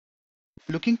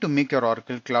Looking to make your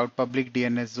Oracle Cloud Public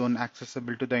DNS Zone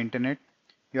accessible to the internet?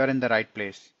 You are in the right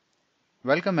place.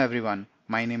 Welcome everyone.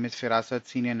 My name is Firasat,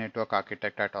 Senior Network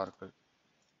Architect at Oracle.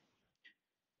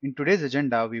 In today's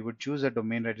agenda, we would choose a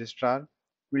domain registrar,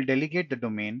 we'll delegate the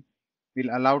domain,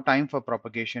 we'll allow time for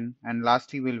propagation, and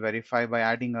lastly, we'll verify by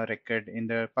adding a record in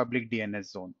the public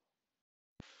DNS zone.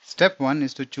 Step 1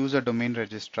 is to choose a domain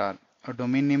registrar. A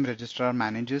domain name registrar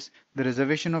manages the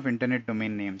reservation of internet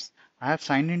domain names. I have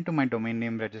signed into my domain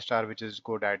name registrar, which is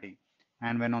GoDaddy,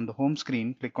 and when on the home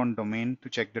screen, click on domain to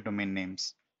check the domain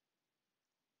names.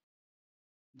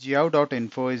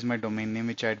 Geow.info is my domain name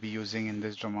which I'd be using in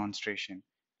this demonstration.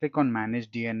 Click on manage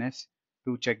DNS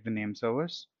to check the name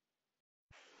servers.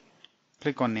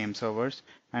 Click on name servers,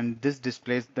 and this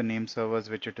displays the name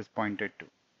servers which it is pointed to.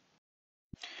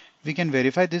 We can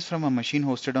verify this from a machine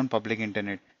hosted on public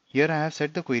internet. Here I have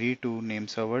set the query to name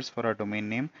servers for our domain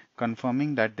name,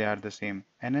 confirming that they are the same,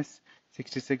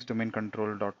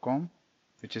 ns66domaincontrol.com,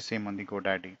 which is same on the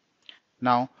GoDaddy.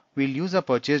 Now we'll use a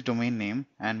purchase domain name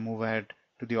and move ahead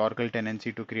to the Oracle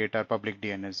tenancy to create our public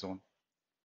DNS zone.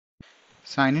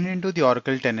 Sign in into the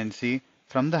Oracle tenancy.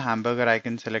 From the hamburger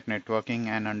icon, select networking,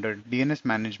 and under DNS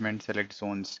management, select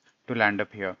zones to land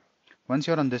up here. Once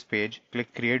you're on this page,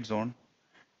 click create zone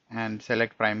and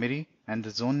select primary, and the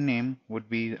zone name would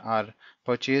be our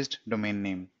purchased domain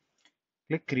name.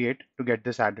 Click create to get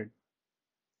this added.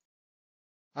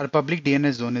 Our public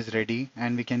DNS zone is ready,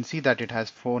 and we can see that it has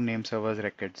 4 name servers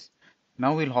records.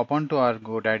 Now we'll hop on to our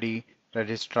GoDaddy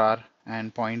registrar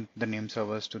and point the name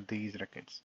servers to these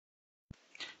records.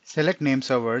 Select name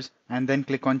servers and then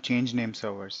click on change name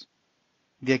servers.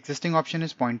 The existing option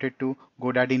is pointed to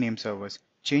GoDaddy name servers.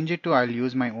 Change it to I'll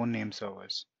use my own name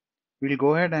servers. We'll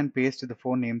go ahead and paste the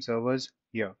 4 name servers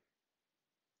here.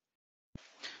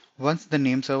 Once the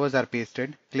name servers are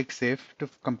pasted, click Save to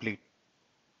complete.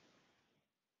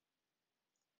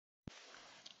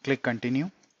 Click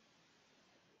Continue.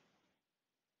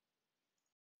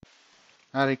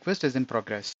 Our request is in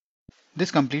progress.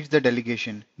 This completes the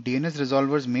delegation. DNS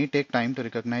resolvers may take time to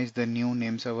recognize the new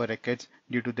name server records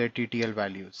due to their TTL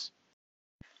values.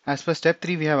 As per step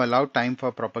 3, we have allowed time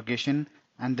for propagation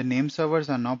and the name servers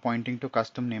are now pointing to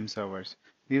custom name servers.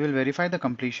 We will verify the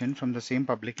completion from the same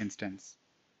public instance.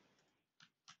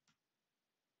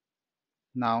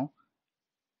 Now,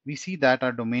 we see that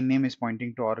our domain name is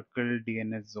pointing to Oracle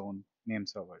DNS Zone name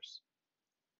servers.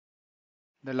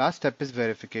 The last step is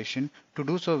verification. To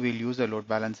do so, we'll use a load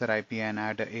balancer IP and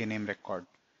add a name record.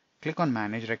 Click on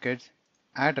Manage Records,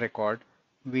 Add Record.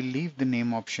 We'll leave the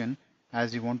name option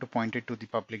as we want to point it to the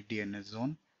public DNS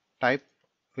zone. Type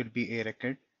will be a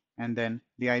record, and then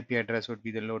the IP address would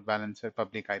be the load balancer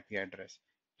public IP address.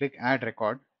 Click Add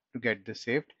Record to get this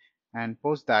saved, and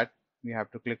post that we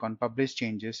have to click on Publish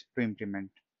Changes to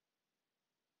implement.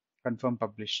 Confirm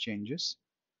Publish Changes.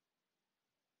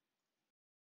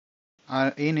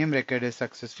 Our name record is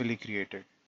successfully created.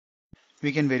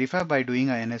 We can verify by doing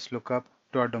a NS lookup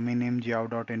to our domain name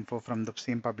geow.info from the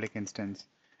same public instance.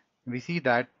 We see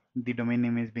that the domain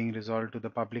name is being resolved to the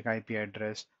public IP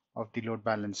address of the load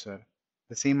balancer.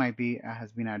 The same IP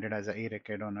has been added as a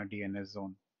record on our DNS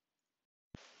zone.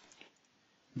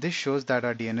 This shows that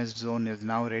our DNS zone is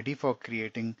now ready for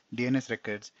creating DNS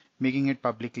records, making it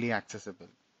publicly accessible.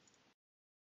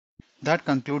 That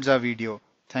concludes our video.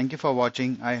 Thank you for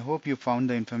watching. I hope you found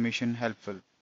the information helpful.